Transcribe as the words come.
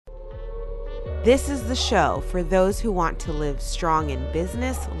This is the show for those who want to live strong in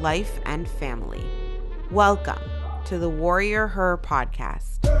business, life, and family. Welcome to the Warrior Her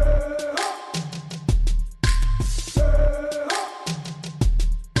podcast.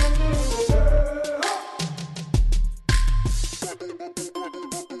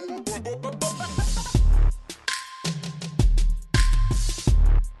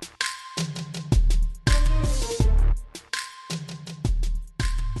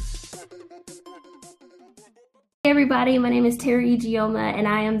 Hey everybody, my name is Teri Ijeoma, and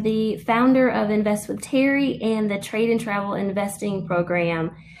I am the founder of Invest with Teri and the Trade and Travel Investing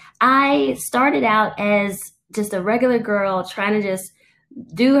Program. I started out as just a regular girl trying to just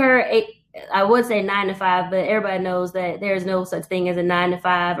do I would say 9 to 5, but everybody knows that there's no such thing as a 9 to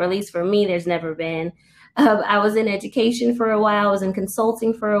 5, or at least for me, there's never been. I was in education for a while, I was in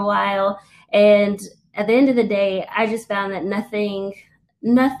consulting for a while, and at the end of the day, I just found that nothing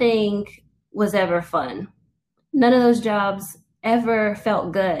was ever fun. None of those jobs ever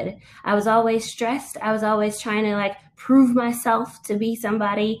felt good. I was always stressed. I was always trying to prove myself to be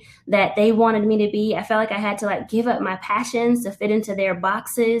somebody that they wanted me to be. I felt like I had to give up my passions to fit into their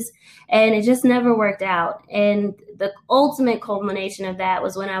boxes, and it just never worked out. And the ultimate culmination of that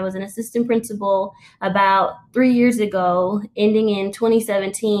was when I was an assistant principal about 3 years ago, ending in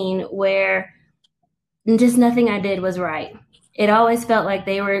 2017, where just nothing I did was right. It always felt like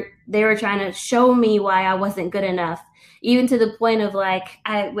they were trying to show me why I wasn't good enough, even to the point of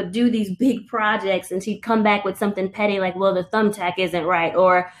I would do these big projects and she'd come back with something petty well, the thumbtack isn't right,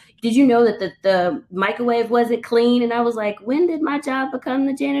 or did you know that the microwave wasn't clean? And I was like, when did my job become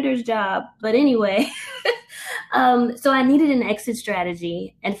the janitor's job? But anyway, so I needed an exit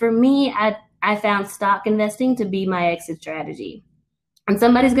strategy. And for me, I found stock investing to be my exit strategy. And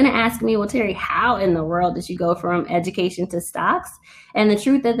somebody's going to ask me, well, Teri, how in the world did you go from education to stocks? And the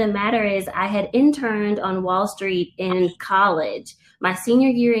truth of the matter is I had interned on Wall Street in college. My senior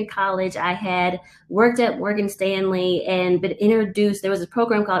year in college, I had worked at Morgan Stanley and been introduced. There was a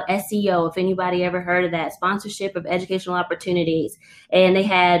program called SEO, if anybody ever heard of that, Sponsorship of Educational Opportunities. And they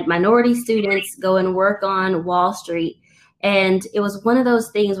had minority students go and work on Wall Street. And it was one of those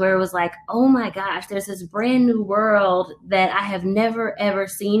things where it was like, oh my gosh, there's this brand new world that I have never, ever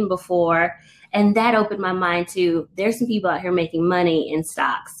seen before. And that opened my mind to, there's some people out here making money in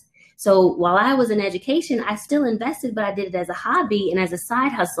stocks. So while I was in education, I still invested, but I did it as a hobby and as a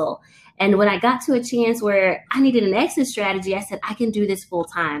side hustle. And when I got to a chance where I needed an exit strategy, I said, I can do this full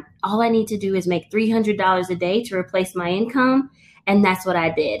time. All I need to do is make $300 a day to replace my income. And that's what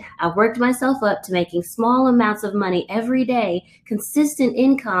I did. I worked myself up to making small amounts of money every day, consistent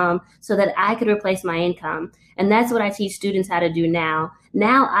income, so that I could replace my income. And that's what I teach students how to do now.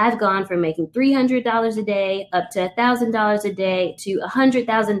 Now I've gone from making $300 a day up to $1,000 a day to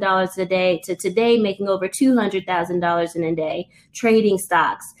 $100,000 a day to today making over $200,000 in a day trading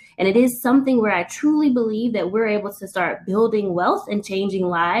stocks. And it is something where I truly believe that we're able to start building wealth and changing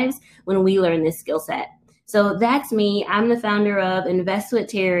lives when we learn this skill set. So that's me. I'm the founder of Invest with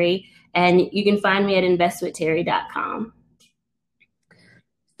Teri, and you can find me at investwithteri.com.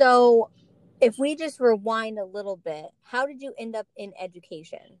 So if we just rewind a little bit, how did you end up in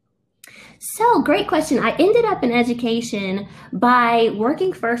education? So great question. I ended up in education by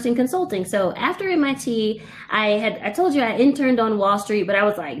working first in consulting. So after MIT, I told you I interned on Wall Street, but I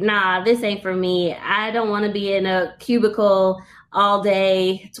was like, nah, this ain't for me. I don't want to be in a cubicle all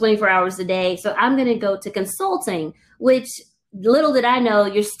day, 24 hours a day. So I'm going to go to consulting, which little did I know,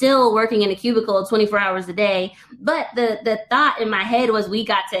 you're still working in a cubicle 24 hours a day. But the thought in my head was we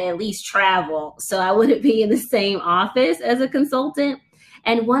got to at least travel. So I wouldn't be in the same office as a consultant.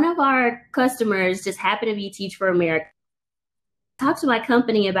 And one of our customers just happened to be Teach for America. I talked to my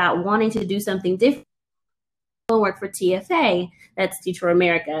company about wanting to do something different. Work for TFA, that's Teach for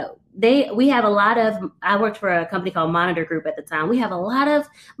America. I worked for a company called Monitor Group at the time. We have a lot of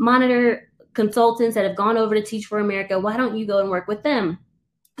Monitor consultants that have gone over to Teach for America. Why don't you go and work with them?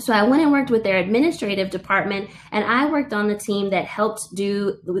 So I went and worked with their administrative department, and I worked on the team that helped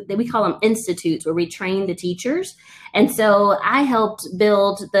do, we call them institutes, where we train the teachers. And so I helped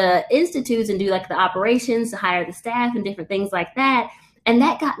build the institutes and do the operations to hire the staff and different things like that. And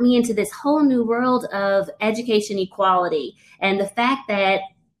that got me into this whole new world of education equality and the fact that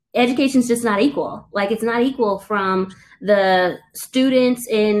education is just not equal. It's not equal from the students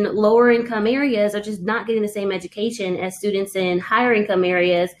in lower income areas are just not getting the same education as students in higher income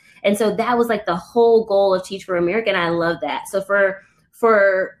areas. And so that was the whole goal of Teach for America. And I love that. So for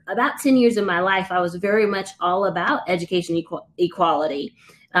about 10 years of my life, I was very much all about education equality.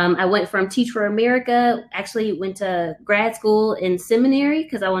 I went from Teach for America, actually went to grad school in seminary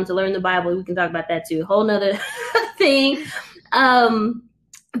because I wanted to learn the Bible. We can talk about that too, a whole nother thing.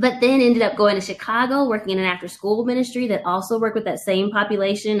 But then ended up going to Chicago, working in an after school ministry that also worked with that same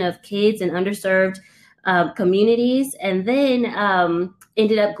population of kids in underserved communities. And then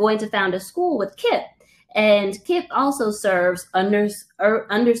ended up going to found a school with KIP. And KIP also serves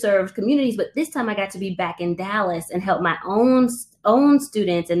underserved communities, but this time I got to be back in Dallas and help my own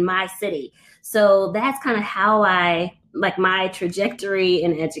students in my city. So that's kind of how I like my trajectory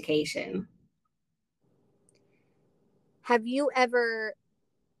in education. Have you ever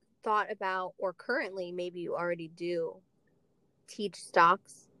thought about, or currently maybe you already do, teach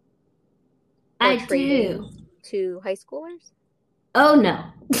stocks or I trading do. to high schoolers? Oh, no.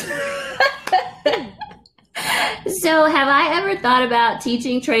 So have I ever thought about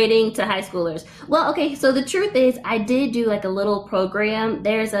teaching trading to high schoolers? Well, okay, so the truth is I did do like a little program.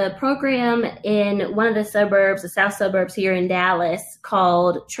 There's a program in one of the suburbs, the south suburbs here in Dallas,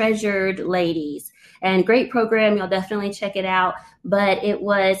 called Treasured Ladies. And great program, you'll definitely check it out. But it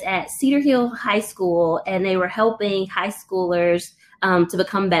was at Cedar Hill High School, and they were helping high schoolers to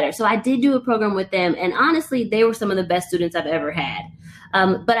become better. So I did do a program with them, and honestly, they were some of the best students I've ever had.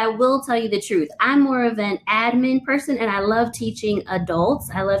 But I will tell you the truth. I'm more of an admin person, and I love teaching adults.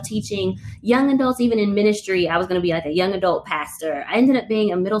 I love teaching young adults, even in ministry. I was going to be like a young adult pastor. I ended up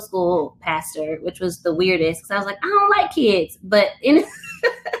being a middle school pastor, which was the weirdest because I was like, I don't like kids. But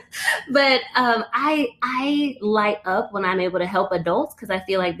I light up when I'm able to help adults because I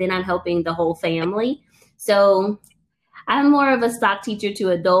feel like then I'm helping the whole family. So I'm more of a stock teacher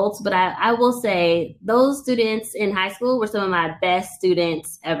to adults, but I will say those students in high school were some of my best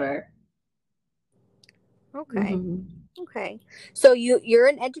students ever. Okay. Mm-hmm. Okay. So you're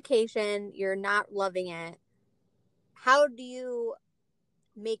in education, you're not loving it. How do you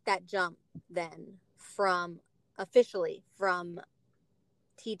make that jump then from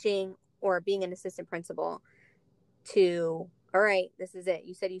teaching or being an assistant principal to, all right, this is it.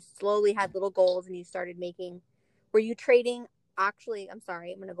 You said you slowly had little goals and you started making. Were you trading? Actually, I'm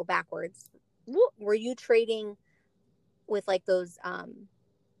sorry, I'm going to go backwards. Were you trading with like those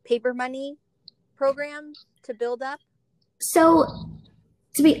paper money programs to build up? So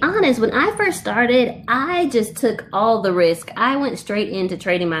to be honest, when I first started, I just took all the risk. I went straight into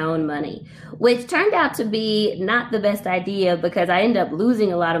trading my own money, which turned out to be not the best idea because I ended up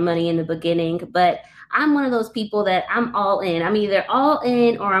losing a lot of money in the beginning. But I'm one of those people that I'm all in. I'm either all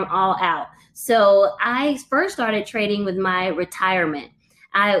in or I'm all out. So I first started trading with my retirement.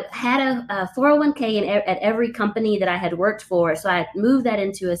 I had a 401k at every company that I had worked for. So I moved that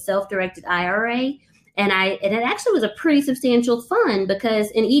into a self-directed IRA. And it actually was a pretty substantial fund because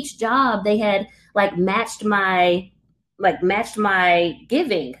in each job they had matched my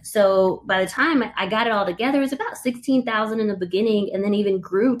giving. So by the time I got it all together, it was about 16,000 in the beginning, and then even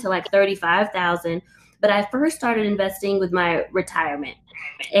grew to like 35,000. But I first started investing with my retirement,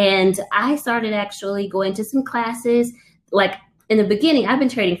 and I started actually going to some classes. Like in the beginning, I've been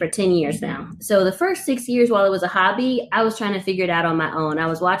trading for 10 years now. So the first 6 years while it was a hobby, I was trying to figure it out on my own. I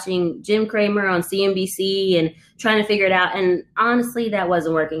was watching Jim Cramer on CNBC and trying to figure it out. And honestly, that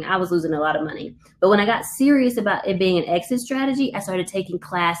wasn't working. I was losing a lot of money. But when I got serious about it being an exit strategy, I started taking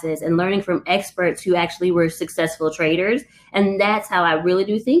classes and learning from experts who actually were successful traders. And that's how I really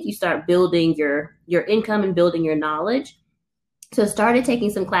do think you start building your income and building your knowledge. So I started taking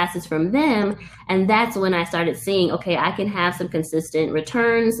some classes from them, and that's when I started seeing, okay, I can have some consistent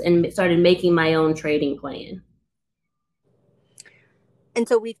returns and started making my own trading plan. And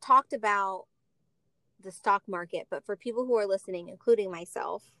so we've talked about the stock market, but for people who are listening, including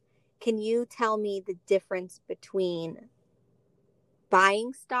myself, can you tell me the difference between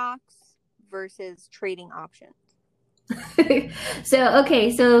buying stocks versus trading options?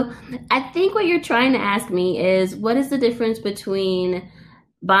 So I think what you're trying to ask me is what is the difference between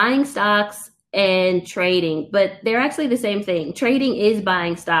buying stocks and trading? But they're actually the same thing. Trading is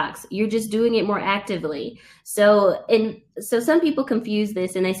buying stocks. You're just doing it more actively. So some people confuse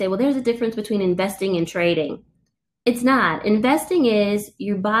this and they say, well, there's a difference between investing and trading. It's not. Investing is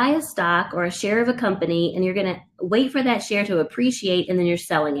you buy a stock or a share of a company and you're going to wait for that share to appreciate and then you're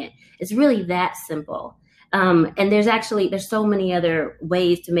selling it. It's really that simple. And there's so many other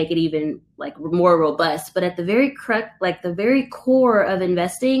ways to make it even like more robust. But at the very core of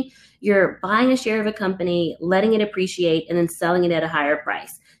investing, you're buying a share of a company, letting it appreciate, and then selling it at a higher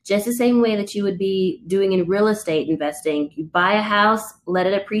price. Just the same way that you would be doing in real estate investing. You buy a house, let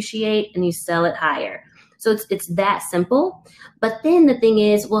it appreciate, and you sell it higher. So it's that simple. But then the thing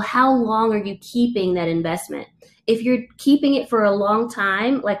is, well, how long are you keeping that investment? If you're keeping it for a long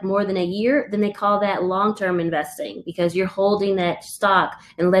time, like more than a year, then they call that long-term investing because you're holding that stock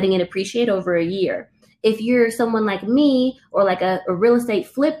and letting it appreciate over a year. If you're someone like me or like a real estate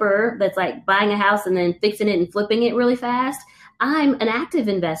flipper that's like buying a house and then fixing it and flipping it really fast, I'm an active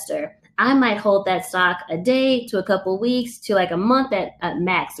investor. I might hold that stock a day to a couple weeks to like a month at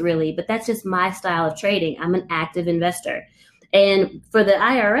max, really. But that's just my style of trading. I'm an active investor. And for the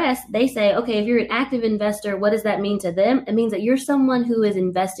IRS, they say, okay, if you're an active investor, what does that mean to them? It means that you're someone who is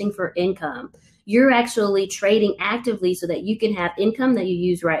investing for income. You're actually trading actively so that you can have income that you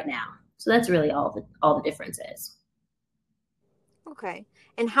use right now. So that's really all the difference is. Okay.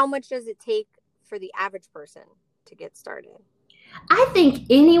 And how much does it take for the average person to get started? I think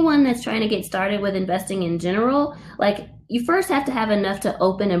anyone that's trying to get started with investing in general, like you first have to have enough to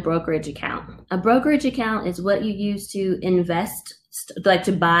open a brokerage account. A brokerage account is what you use to invest, like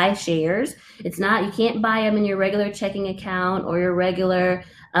to buy shares. It's not, you can't buy them in your regular checking account or your regular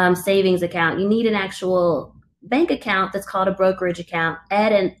savings account. You need an actual bank account that's called a brokerage account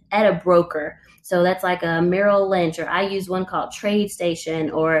at a broker. So that's like a Merrill Lynch, or I use one called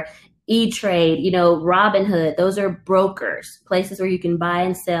TradeStation or E-Trade, Robinhood. Those are brokers, places where you can buy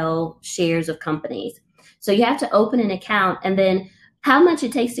and sell shares of companies. So you have to open an account, and then how much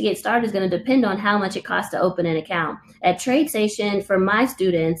it takes to get started is going to depend on how much it costs to open an account. At TradeStation, for my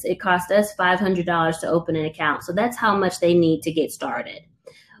students, it cost us $500 to open an account. So that's how much they need to get started.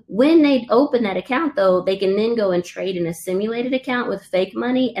 When they open that account, though, they can then go and trade in a simulated account with fake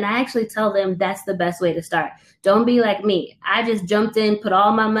money. And I actually tell them that's the best way to start. Don't be like me. I just jumped in, put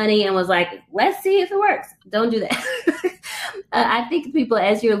all my money, and was like, let's see if it works. Don't do that. I think people,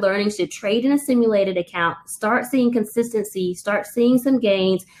 as you're learning, should trade in a simulated account, start seeing consistency, start seeing some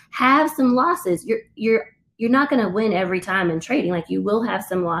gains, have some losses. You're not going to win every time in trading. Like, you will have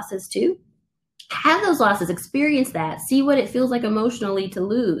some losses too. Have those losses, experience that, see what it feels like emotionally to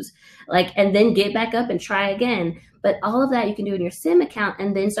lose, and then get back up and try again. But all of that you can do in your sim account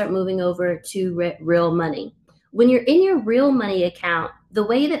and then start moving over to real money. When you're in your real money account, the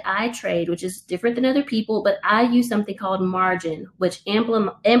way that I trade, which is different than other people, but I use something called margin, which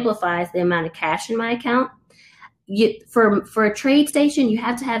amplifies the amount of cash in my account. For a TradeStation, you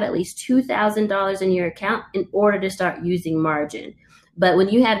have to have at least $2,000 in your account in order to start using margin. But when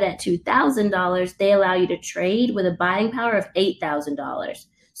you have that $2,000, they allow you to trade with a buying power of $8,000.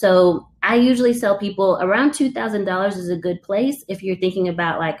 So I usually tell people around $2,000 is a good place if you're thinking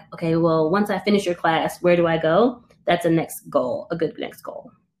about like, okay, well, once I finish your class, where do I go? That's a next goal, a good next goal.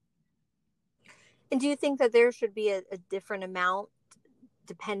 And do you think that there should be a different amount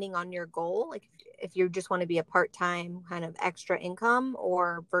depending on your goal? Like if you just want to be a part-time kind of extra income,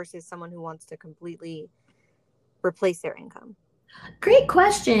 or versus someone who wants to completely replace their income? Great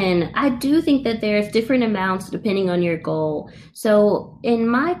question. I do think that there's different amounts depending on your goal. So in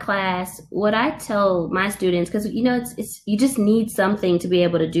my class, what I tell my students, because it's you just need something to be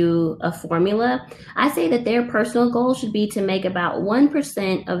able to do a formula. I say that their personal goal should be to make about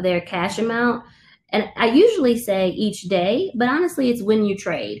 1% of their cash amount. And I usually say each day, but honestly, it's when you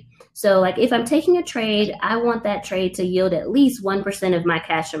trade. So like if I'm taking a trade, I want that trade to yield at least 1% of my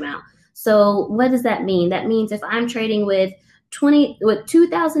cash amount. So what does that mean? That means if I'm trading with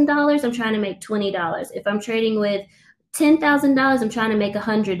 $2,000, I'm trying to make $20. If I'm trading with $10,000, I'm trying to make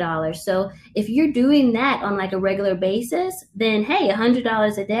 $100. So if you're doing that on like a regular basis, then hey,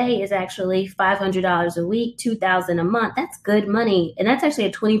 $100 a day is actually $500 a week, $2,000 a month. That's good money, and that's actually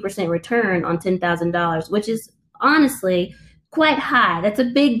a 20% return on $10,000, which is honestly quite high. That's a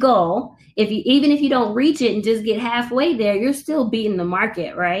big goal. Even if you don't reach it and just get halfway there, you're still beating the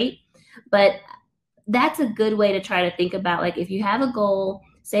market, right? But that's a good way to try to think about, like, if you have a goal,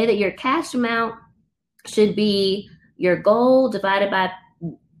 say that your cash amount should be your goal divided by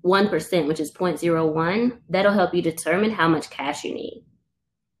 1%, which is 0.01. That'll help you determine how much cash you need.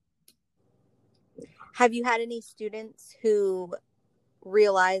 Have you had any students who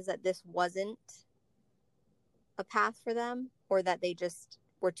realized that this wasn't a path for them, or that they just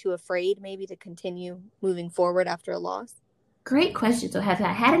were too afraid maybe to continue moving forward after a loss? Great question. So have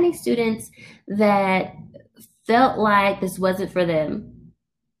I had any students that felt like this wasn't for them?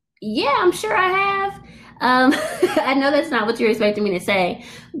 Yeah, I'm sure I have. I know that's not what you're expecting me to say,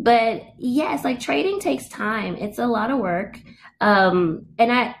 but yes, like trading takes time. It's a lot of work. And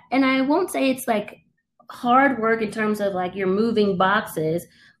I won't say it's like hard work in terms of like you're moving boxes,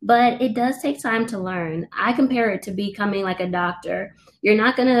 but it does take time to learn. I compare it to becoming like a doctor. You're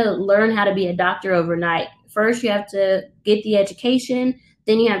not going to learn how to be a doctor overnight. First, you have to get the education,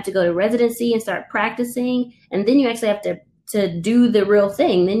 then you have to go to residency and start practicing, and then you actually have to do the real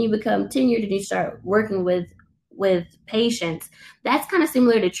thing. Then you become tenured and you start working with patients. That's kind of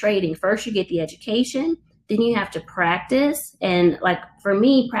similar to trading. First you get the education, then you have to practice. And like for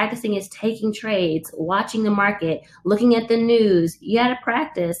me, practicing is taking trades, watching the market, looking at the news. You got to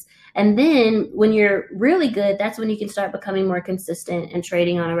practice. And then when you're really good, that's when you can start becoming more consistent and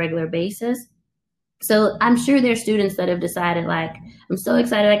trading on a regular basis. So I'm sure there's students that have decided, like, I'm so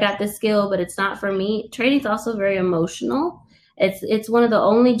excited I got this skill, but it's not for me. Trading's also very emotional. It's one of the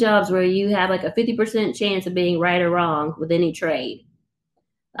only jobs where you have like a 50% chance of being right or wrong with any trade.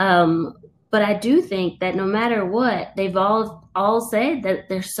 Um, but I do think that no matter what, they've all said that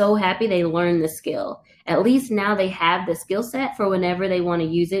they're so happy they learned the skill. At least now they have the skill set for whenever they want to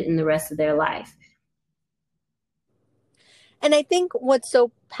use it in the rest of their life. And I think what's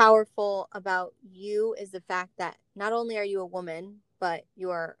so powerful about you is the fact that not only are you a woman, but you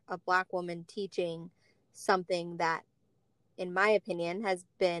are a Black woman teaching something that, in my opinion, has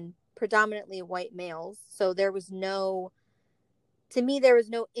been predominantly white males. So there was no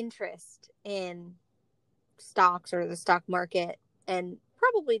interest in stocks or the stock market, and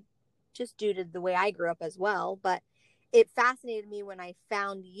probably just due to the way I grew up as well. But it fascinated me when I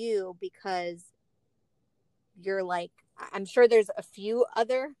found you, because you're like, I'm sure there's a few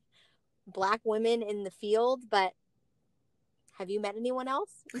other Black women in the field, but have you met anyone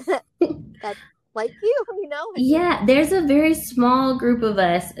else that's like you, Yeah, there's a very small group of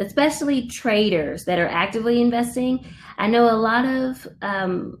us, especially traders that are actively investing. I know a lot of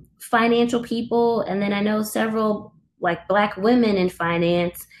financial people, and then I know several like Black women in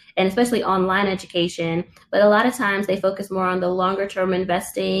finance and especially online education. But a lot of times they focus more on the longer term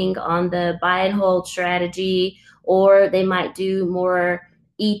investing, on the buy and hold strategy, or they might do more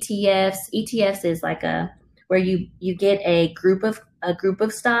ETFs. ETFs is like a where you get a group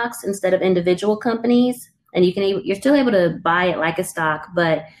of stocks instead of individual companies, and you're still able to buy it like a stock,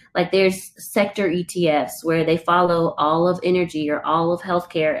 but like there's sector ETFs where they follow all of energy or all of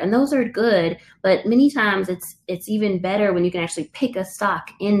healthcare, and those are good. But many times it's even better when you can actually pick a stock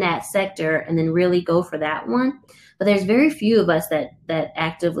in that sector and then really go for that one. But there's very few of us that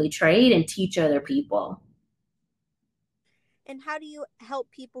actively trade and teach other people. And how do you help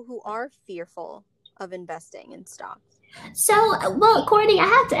people who are fearful of investing in stocks? So, well, Courtney, I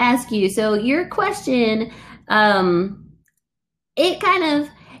have to ask you. So, your question, it kind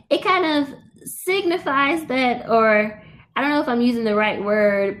of signifies that, or I don't know if I'm using the right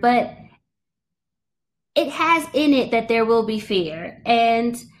word, but it has in it that there will be fear.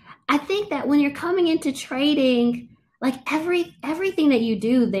 And I think that when you're coming into trading, like everything that you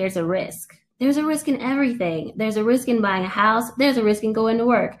do, there's a risk. There's a risk in everything. There's a risk in buying a house. There's a risk in going to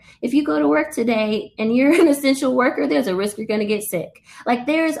work. If you go to work today and you're an essential worker, there's a risk you're going to get sick. Like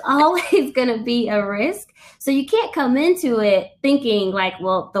there's always going to be a risk. So you can't come into it thinking like,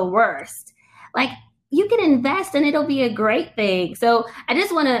 well, the worst. Like you can invest and it'll be a great thing. So I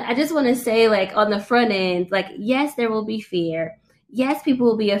just want to say, like, on the front end, like, yes, there will be fear. Yes, people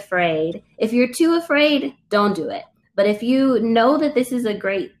will be afraid. If you're too afraid, don't do it. But if you know that this is a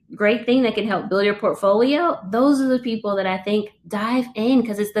great thing that can help build your portfolio, those are the people that I think dive in,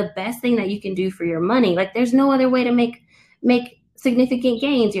 because it's the best thing that you can do for your money. Like there's no other way to make significant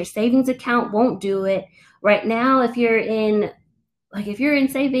gains. Your savings account won't do it. Right now, if you're in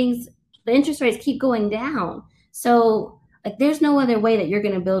savings, the interest rates keep going down. So like there's no other way that you're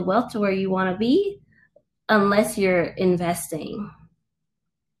going to build wealth to where you want to be unless you're investing.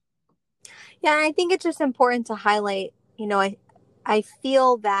 Yeah, I think it's just important to highlight, I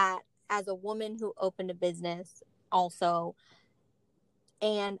feel that as a woman who opened a business also,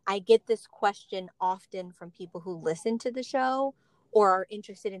 and I get this question often from people who listen to the show or are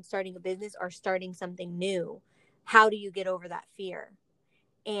interested in starting a business or starting something new. How do you get over that fear?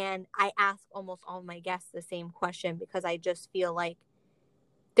 And I ask almost all my guests the same question, because I just feel like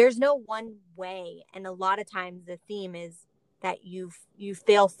there's no one way. And a lot of times the theme is that you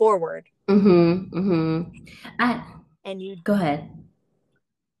fail forward. Mm-hmm. Mm-hmm. And you go ahead.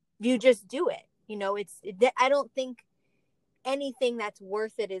 You just do it. I don't think anything that's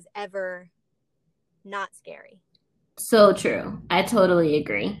worth it is ever not scary. So true. I totally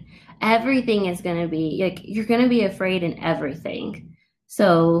agree. Everything is going to be like, you're going to be afraid in everything.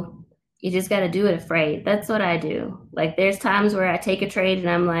 So you just got to do it afraid. That's what I do. Like there's times where I take a trade and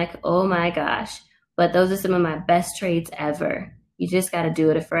I'm like, oh my gosh, but those are some of my best trades ever. You just got to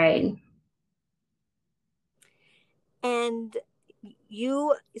do it afraid. And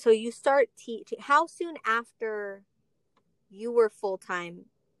you start teaching. How soon after you were full-time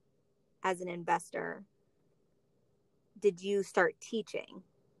as an investor did you start teaching?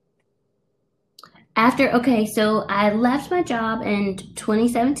 So I left my job in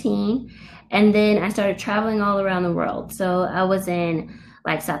 2017, And then I started traveling all around the world. So I was in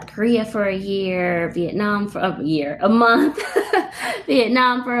like South Korea for a year, Vietnam for a month,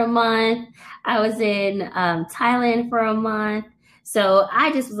 Vietnam for a month. I was in Thailand for a month. So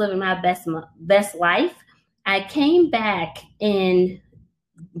I just was living my best life. I came back in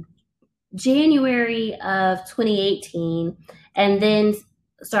January of 2018, and then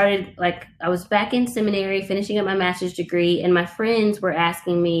started, like, I was back in seminary finishing up my master's degree, and my friends were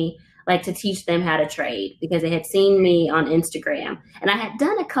asking me like to teach them how to trade because they had seen me on Instagram. And I had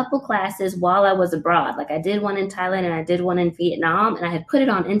done a couple classes while I was abroad. Like I did one in Thailand and I did one in Vietnam, and I had put it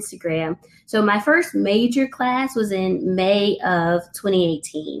on Instagram. So my first major class was in May of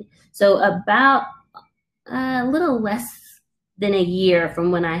 2018. So about a little less than a year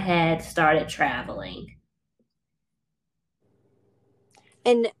from when I had started traveling.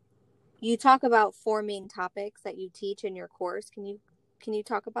 And you talk about 4 main topics that you teach in your course. Can you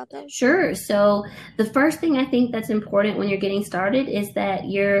talk about those? Sure. So the first thing I think that's important when you're getting started is that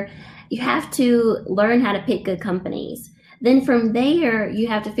you have to learn how to pick good companies. Then from there, you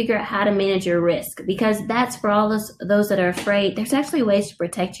have to figure out how to manage your risk, because that's for all those that are afraid. There's actually ways to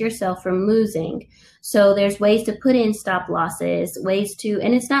protect yourself from losing. So there's ways to put in stop losses,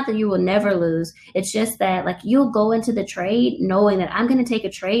 and it's not that you will never lose. It's just that like you'll go into the trade knowing that I'm going to take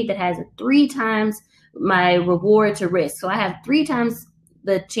a trade that has 3 times my reward to risk. So I have 3 times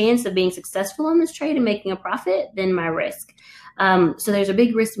the chance of being successful in this trade and making a profit than my risk. So there's a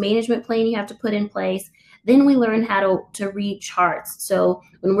big risk management plan you have to put in place. Then we learn how to read charts. So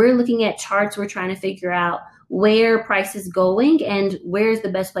when we're looking at charts, we're trying to figure out where price is going and where's the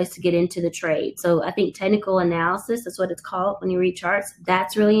best place to get into the trade. So I think technical analysis, that's what it's called when you read charts.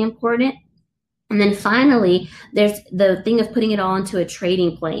 That's really important. And then finally, there's the thing of putting it all into a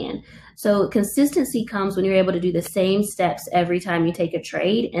trading plan. So consistency comes when you're able to do the same steps every time you take a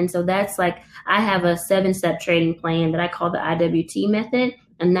trade. And so that's like, I have a 7-step trading plan that I call the IWT method.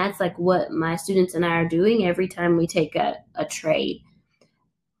 And that's like what my students and I are doing every time we take a trade.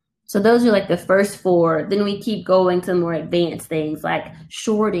 So those are like the first 4. Then we keep going to more advanced things like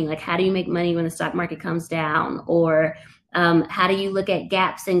shorting, like how do you make money when the stock market comes down, or how do you look at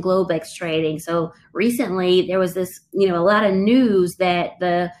gaps in Globex trading? So recently there was this, a lot of news that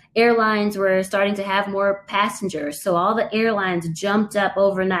the airlines were starting to have more passengers. So all the airlines jumped up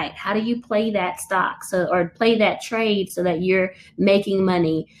overnight. How do you play that stock or play that trade so that you're making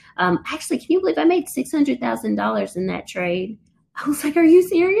money? Actually, can you believe I made $600,000 in that trade? I was like, are you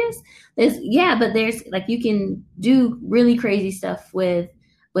serious? But there's like, you can do really crazy stuff with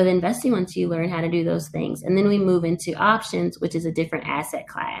investing once you learn how to do those things. And then we move into options, which is a different asset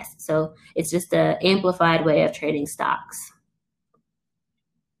class. So it's just an amplified way of trading stocks.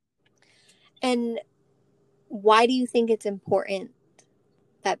 And why do you think it's important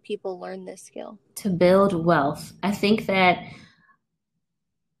that people learn this skill? To build wealth. I think that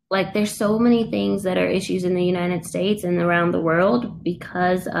like there's so many things that are issues in the United States and around the world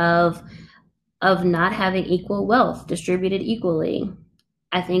because of not having equal wealth distributed equally.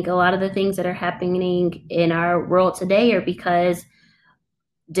 I think a lot of the things that are happening in our world today are because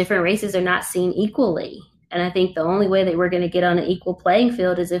different races are not seen equally. And I think the only way that we're going to get on an equal playing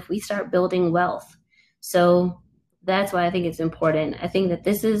field is if we start building wealth. So that's why I think it's important. I think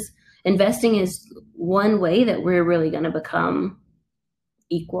that investing is one way that we're really going to become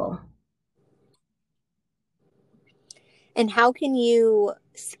equal. And how can you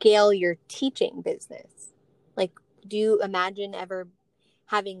scale your teaching business? Like, do you imagine ever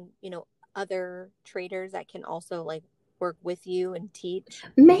having, other traders that can also like work with you and teach?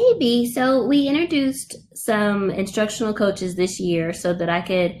 Maybe. So we introduced some instructional coaches this year so that I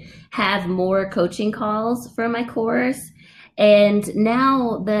could have more coaching calls for my course. And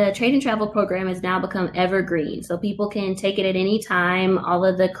now the trade and travel program has now become evergreen. So people can take it at any time. All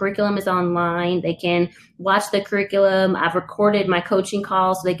of the curriculum is online. They can watch the curriculum. I've recorded my coaching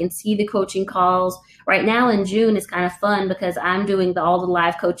calls so they can see the coaching calls. Right now in June, it's kind of fun because I'm doing all the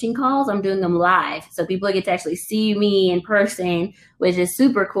live coaching calls. I'm doing them live. So people get to actually see me in person, which is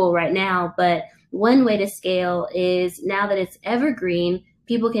super cool right now. But one way to scale is now that it's evergreen,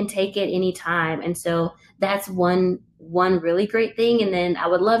 people can take it anytime. And so that's one really great thing. And then I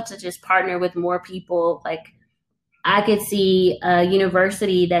would love to just partner with more people. Like I could see a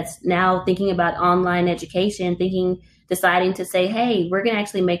university that's now thinking about online education, deciding to say, hey, we're going to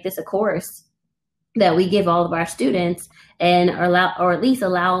actually make this a course that we give all of our students and at least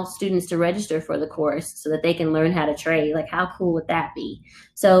allow students to register for the course so that they can learn how to trade. Like how cool would that be?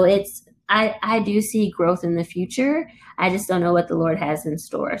 So I do see growth in the future. I just don't know what the Lord has in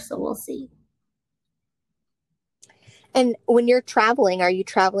store. So we'll see. And when you're traveling, are you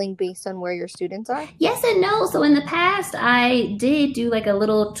traveling based on where your students are? Yes and no. So in the past, I did do like a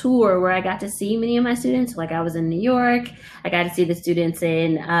little tour where I got to see many of my students. Like I was in New York, I got to see the students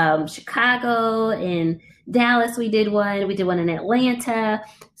in Chicago, in Dallas. We did one in Atlanta.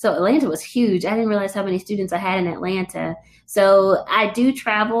 So Atlanta was huge. I didn't realize how many students I had in Atlanta. So I do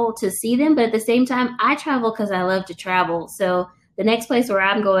travel to see them, but at the same time, I travel because I love to travel. So the next place where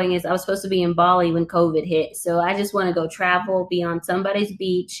I'm going is I was supposed to be in Bali when COVID hit. So I just want to go travel, be on somebody's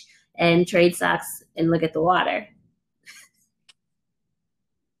beach and trade stocks and look at the water.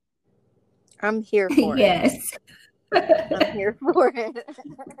 I'm here for Yes. it. I'm here for it.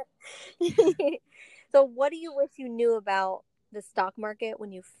 So what do you wish you knew about the stock market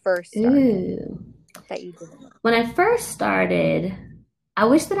when you first started that you didn't know? When I first started, I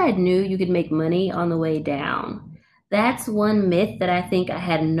wish that I knew you could make money on the way down. That's one myth that I think I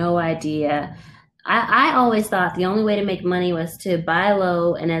had no idea. I always thought the only way to make money was to buy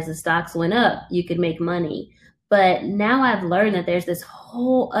low, and as the stocks went up, you could make money. But now I've learned that there's this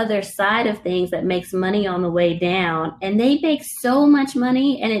whole other side of things that makes money on the way down, and they make so much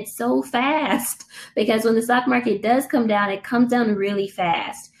money, and it's so fast because when the stock market does come down, it comes down really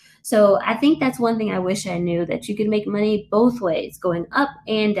fast. So I think that's one thing I wish I knew, that you could make money both ways, going up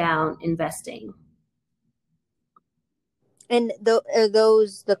and down investing. And are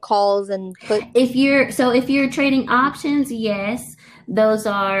those the calls and puts? If you're trading options, yes, those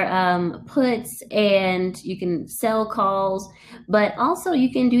are puts, and you can sell calls, but also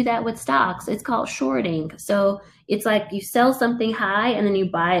you can do that with stocks. It's called shorting. So it's like you sell something high and then you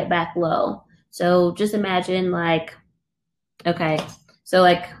buy it back low. So just imagine okay, so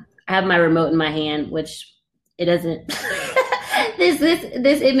I have my remote in my hand, which it doesn't.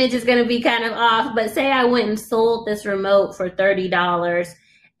 This image is going to be kind of off, but say I went and sold this remote for $30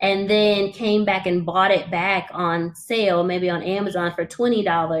 and then came back and bought it back on sale, maybe on Amazon for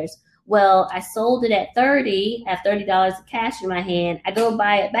 $20. Well, I sold it at 30, have $30 of cash in my hand. I go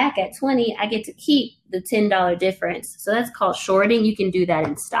buy it back at 20. I get to keep the $10 difference. So that's called shorting. You can do that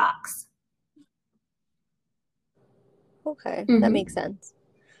in stocks. Okay, that makes sense.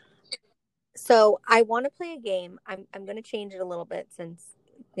 So I want to play a game. I'm going to change it a little bit since,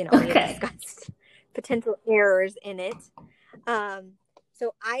 we have discussed potential errors in it.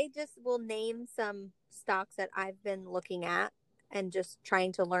 So I just will name some stocks that I've been looking at and just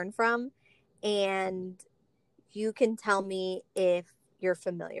trying to learn from. And you can tell me if you're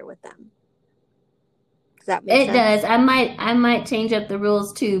familiar with them. Does that make sense? It does. I might change up the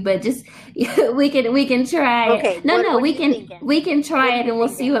rules too, but just we can try okay, it. No, we can try it and we'll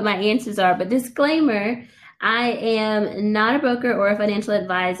see what my answers are. But disclaimer, I am not a broker or a financial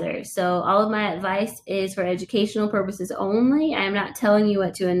advisor. So all of my advice is for educational purposes only. I am not telling you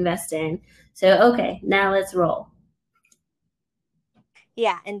what to invest in. So okay, now let's roll.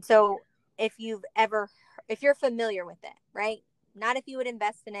 Yeah, and so if you're familiar with it, right? Not if you would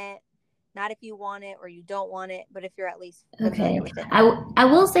invest in it, not if you want it or you don't want it, but if you're at least familiar with it. I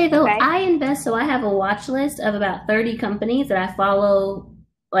will say though, I invest, so I have a watch list of about 30 companies that I follow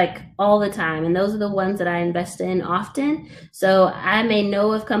like all the time, and those are the ones that I invest in often. So I may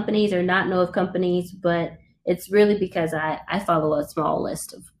know of companies or not know of companies, but it's really because I follow a small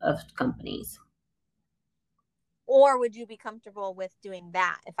list of companies. Or would you be comfortable with doing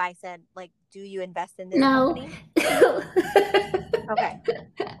that if I said, like, do you invest in this company? Okay.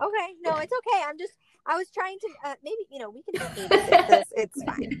 No, it's okay. I was trying to, maybe, we can just babysit this. It's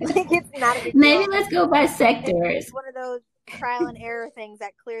fine. It's not a big deal. Maybe let's go by sectors. It's one of those trial and error things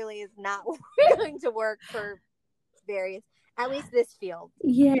that clearly is not going to work for various, at least this field.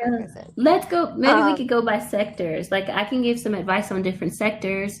 Yeah. Let's go. Maybe we could go by sectors. Like I can give some advice on different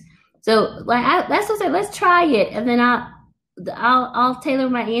sectors. So let's try it. And then I'll tailor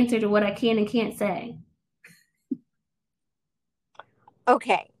my answer to what I can and can't say.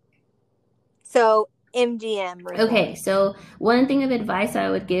 Okay. So MGM. Okay. So one thing of advice I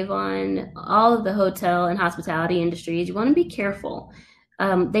would give on all of the hotel and hospitality industries, you want to be careful.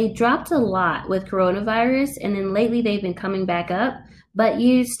 They dropped a lot with coronavirus, and then lately they've been coming back up. But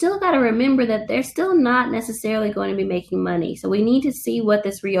you still got to remember that they're still not necessarily going to be making money. So we need to see what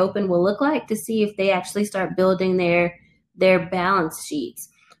this reopen will look like to see if they actually start building their balance sheets.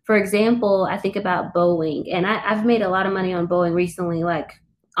 For example, I think about Boeing, and I've made a lot of money on Boeing recently. Like,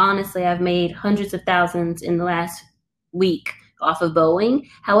 honestly, I've made hundreds of thousands in the last week off of Boeing.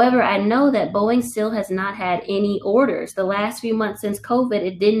 However, I know that Boeing still has not had any orders. The last few months since COVID,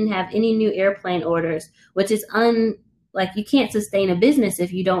 it didn't have any new airplane orders, which is like you can't sustain a business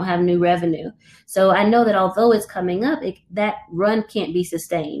if you don't have new revenue. So I know that although it's coming up, that run can't be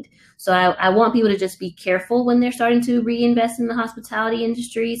sustained. So I want people to just be careful when they're starting to reinvest in the hospitality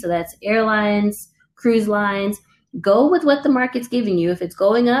industry. So that's airlines, cruise lines. Go with what the market's giving you. If it's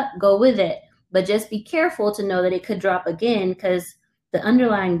going up, go with it. But just be careful to know that it could drop again, because the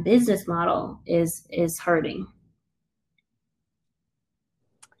underlying business model is hurting.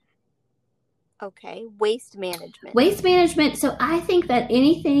 Okay, waste management. Waste management. So I think that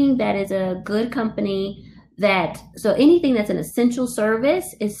anything that is a good company, so anything that's an essential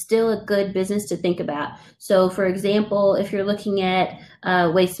service is still a good business to think about. So for example, if you're looking at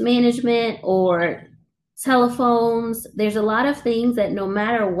waste management or telephones, there's a lot of things that no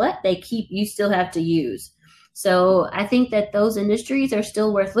matter what they keep, you still have to use. So I think that those industries are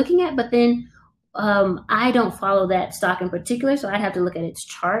still worth looking at, but then I don't follow that stock in particular, so I'd have to look at its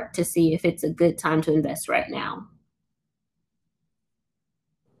chart to see if it's a good time to invest right now.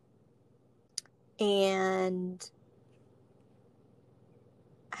 And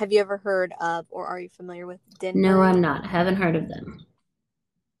have you ever heard of, or are you familiar with Denver? No, I'm not. I haven't heard of them.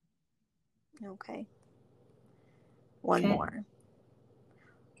 Okay. One more.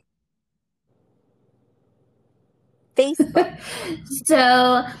 Facebook.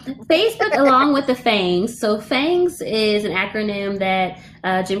 So Facebook, along with the FANGs. So FANGs is an acronym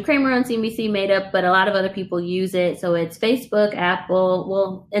that Jim Cramer on CNBC made up, but a lot of other people use it. So it's Facebook,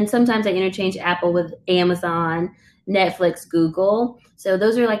 Apple, and sometimes I interchange Apple with Amazon, Netflix, Google. So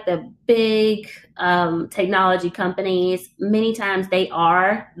those are like the big technology companies. Many times they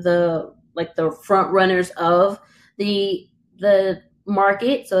are the front runners of the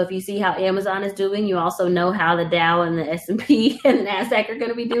market. So if you see how Amazon is doing, you also know how the Dow and the S&P and the Nasdaq are going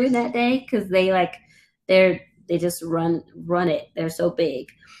to be doing that day, because they just run it. They're so big.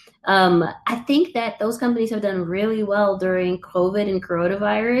 I think that those companies have done really well during COVID and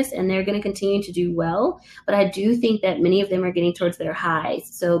coronavirus, and they're going to continue to do well. But I do think that many of them are getting towards their highs.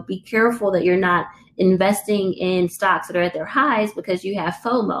 So be careful that you're not investing in stocks that are at their highs, because you have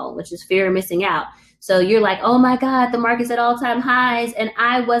FOMO, which is fear of missing out. So you're like, oh my God, the market's at all-time highs and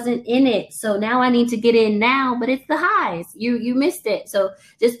I wasn't in it. So now I need to get in now, but it's the highs. You missed it. So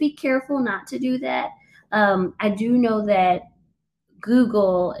just be careful not to do that. I do know that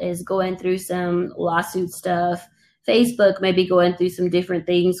Google is going through some lawsuit stuff. Facebook may be going through some different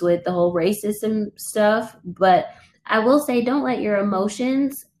things with the whole racism stuff. But I will say, don't let your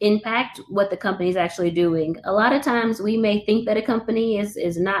emotions impact what the company is actually doing. A lot of times we may think that a company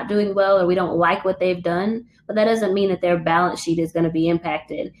is not doing well, or we don't like what they've done, but that doesn't mean that their balance sheet is going to be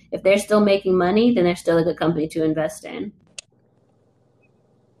impacted. If they're still making money, then they're still a good company to invest in.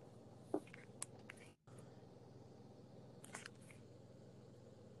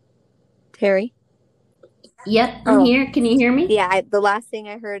 Teri? Yep, I'm here. Can you hear me? Yeah, the last thing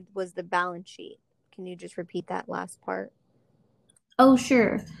I heard was the balance sheet. Can you just repeat that last part? Oh,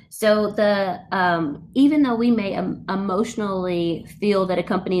 sure. So even though we may emotionally feel that a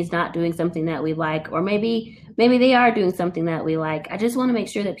company is not doing something that we like, or maybe they are doing something that we like, I just want to make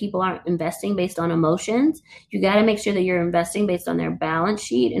sure that people aren't investing based on emotions. You got to make sure that you're investing based on their balance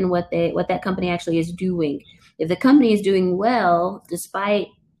sheet and what that company actually is doing. If the company is doing well, despite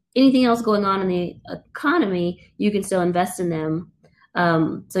anything else going on in the economy, you can still invest in them.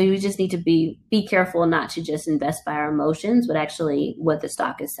 So you just need to be careful not to just invest by our emotions, but actually what the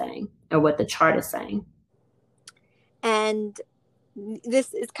stock is saying or what the chart is saying. And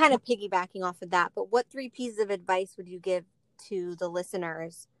this is kind of piggybacking off of that, but what 3 pieces of advice would you give to the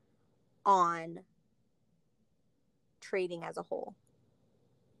listeners on trading as a whole?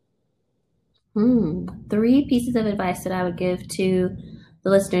 3 pieces of advice that I would give to the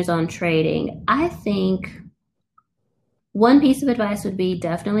listeners on trading. I think one piece of advice would be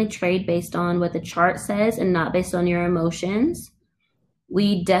definitely trade based on what the chart says and not based on your emotions.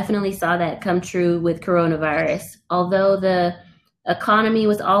 We definitely saw that come true with coronavirus. Although the economy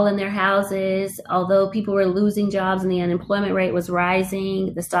was all in their houses, although people were losing jobs and the unemployment rate was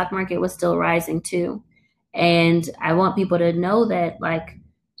rising, the stock market was still rising too. And I want people to know that, like,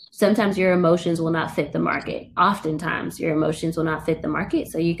 sometimes your emotions will not fit the market. Oftentimes your emotions will not fit the market.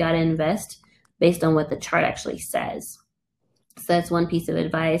 So you got to invest based on what the chart actually says. So that's one piece of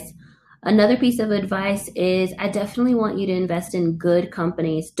advice. Another piece of advice is I definitely want you to invest in good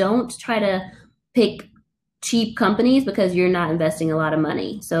companies. Don't try to pick cheap companies because you're not investing a lot of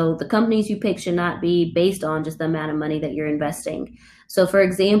money. So the companies you pick should not be based on just the amount of money that you're investing. So for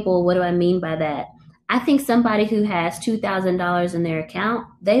example, what do I mean by that? I think somebody who has $2,000 in their account,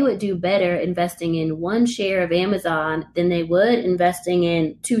 they would do better investing in one share of Amazon than they would investing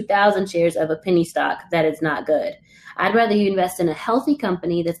in 2,000 shares of a penny stock that is not good. I'd rather you invest in a healthy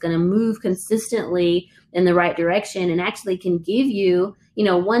company that's going to move consistently in the right direction and actually can give you,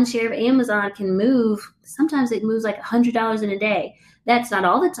 one share of Amazon can move. Sometimes it moves like $100 in a day. That's not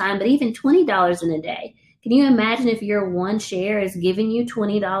all the time, but even $20 in a day. Can you imagine if your one share is giving you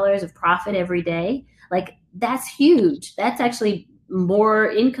 $20 of profit every day? Like, that's huge. That's actually more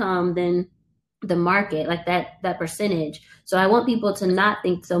income than the market, like that percentage. So I want people to not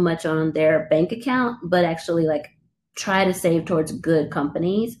think so much on their bank account, but actually like try to save towards good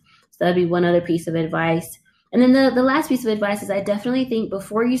companies. So that'd be one other piece of advice. And then the last piece of advice is I definitely think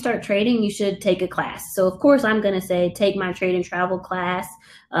before you start trading, you should take a class. So of course, I'm going to say take my trade and travel class,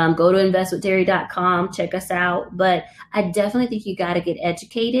 go to investwithteri.com, check us out. But I definitely think you got to get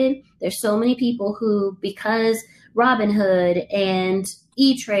educated. There's so many people who, because Robinhood and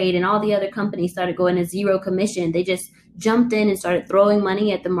E-Trade and all the other companies started going to zero commission, they just jumped in and started throwing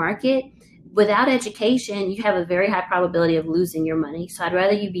money at the market. Without education, you have a very high probability of losing your money. So I'd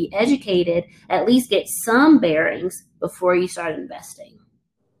rather you be educated, at least get some bearings before you start investing.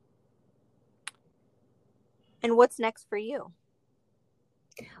 And what's next for you?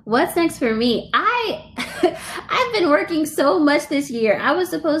 What's next for me? I've been working so much this year. I was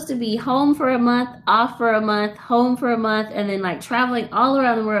supposed to be home for a month, off for a month, home for a month, and then like traveling all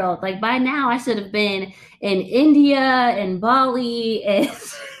around the world. Like by now I should have been in India and Bali and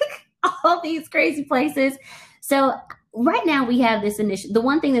all these crazy places. So right now we have this initiative. The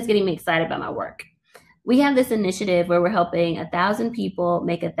one thing that's getting me excited about my work, we have this initiative where we're helping 1,000 people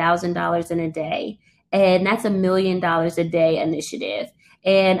make $1,000 in a day. And that's $1 million a day initiative.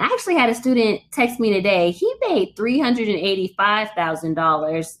 And I actually had a student text me today. He made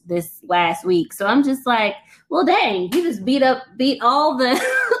 $385,000 this last week. So I'm just like, well, dang, you just beat all the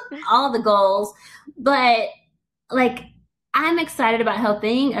all the goals. But like, I'm excited about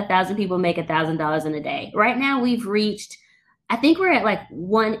helping 1,000 people make $1,000 in a day. Right now we've reached, I think we're at like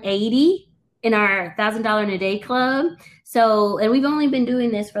 180 in our $1,000 in a day club. So, and we've only been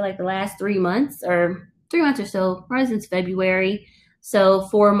doing this for like the last 3 months or so, probably since February. So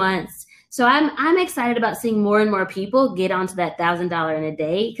 4 months. So I'm excited about seeing more and more people get onto that $1,000 in a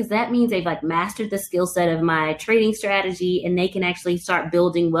day, because that means they've like mastered the skill set of my trading strategy and they can actually start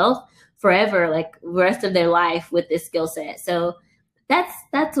building wealth forever, like the rest of their life with this skill set. So that's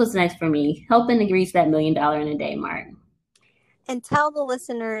what's next for me, helping to reach that $1 million in a day mark. And tell the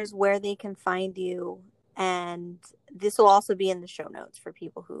listeners where they can find you. And this will also be in the show notes for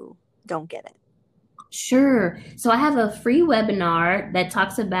people who don't get it. Sure. So I have a free webinar that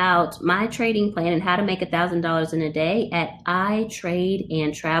talks about my trading plan and how to make $1,000 in a day at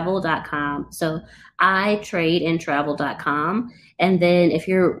itradeandtravel.com. So itradeandtravel.com. And then if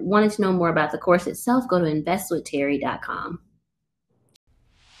you're wanting to know more about the course itself, go to investwithteri.com.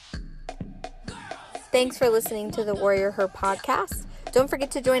 Thanks for listening to the Warrior Her podcast. Don't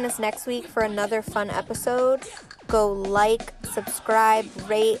forget to join us next week for another fun episode. Go like, subscribe,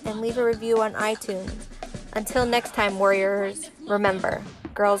 rate, and leave a review on iTunes. Until next time, warriors, remember,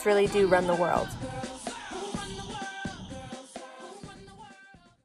 girls really do run the world.